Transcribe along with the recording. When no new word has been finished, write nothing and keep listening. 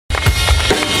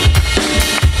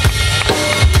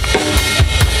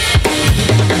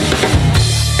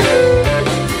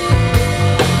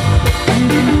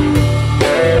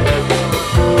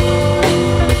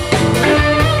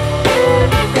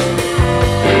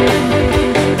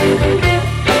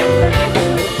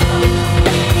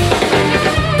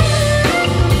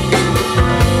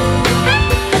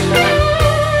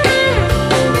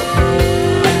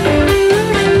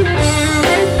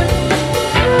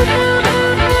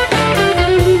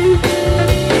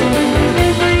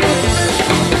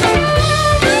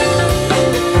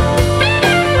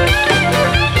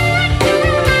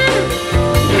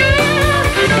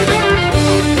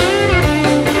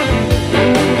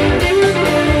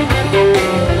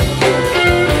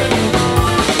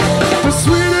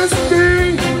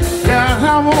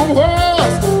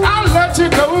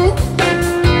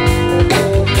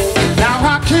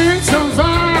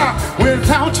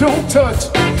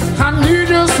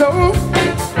go.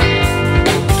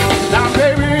 Now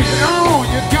baby, all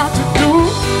you got to do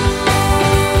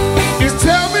is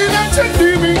tell me that you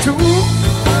need me to.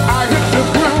 I hit the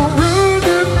ground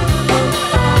running.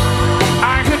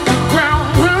 I hit the ground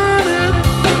running.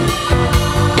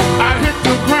 I hit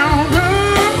the ground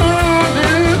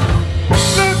running.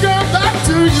 Look, go back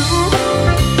to you.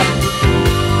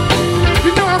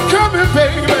 You know I'm coming,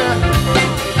 baby.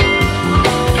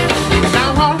 Now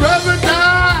I'd rather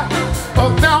die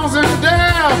 1,000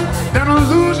 deaths than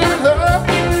lose your love.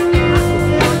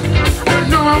 You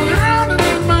know I'm drowning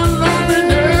in my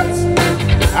loneliness.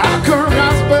 I could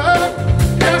rise, but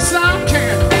yes I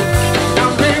can. Now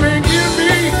baby, give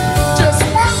me just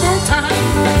one more time.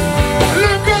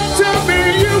 Look up to me,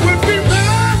 you would be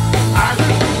mine. I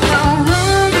hit the ground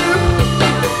running.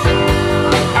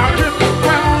 I hit the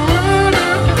ground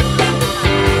running.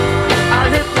 I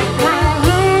hit the ground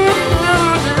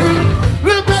running.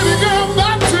 Look baby, go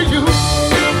back to you.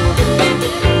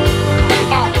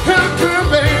 Oh, come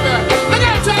baby. Look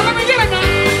out, y'all, let me get it now.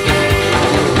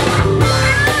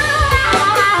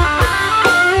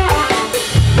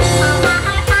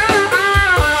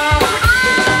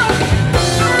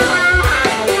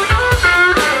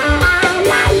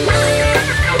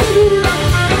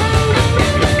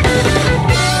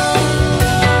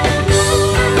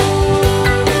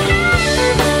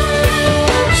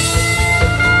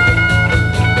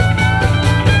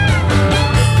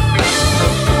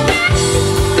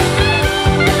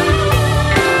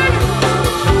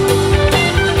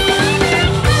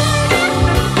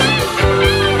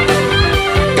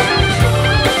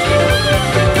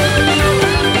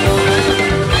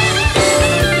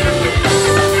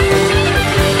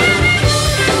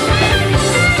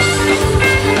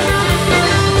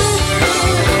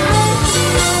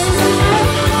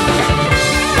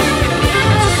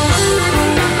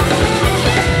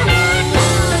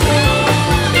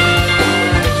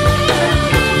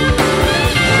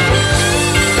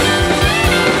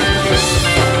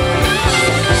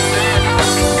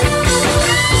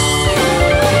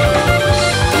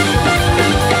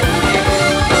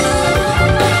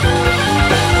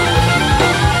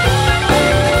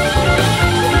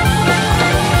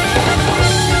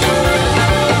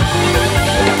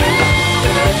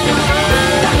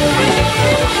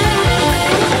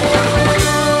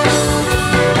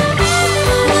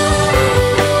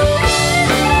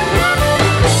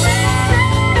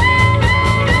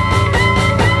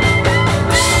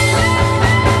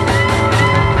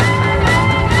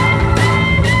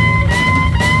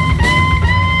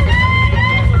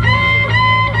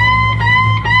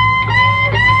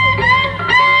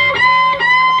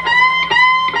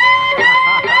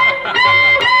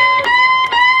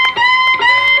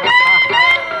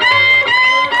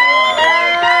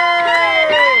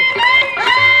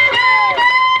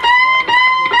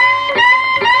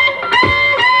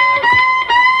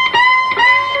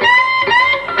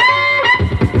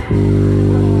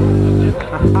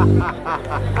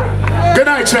 Good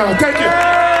night, y'all. Thank you.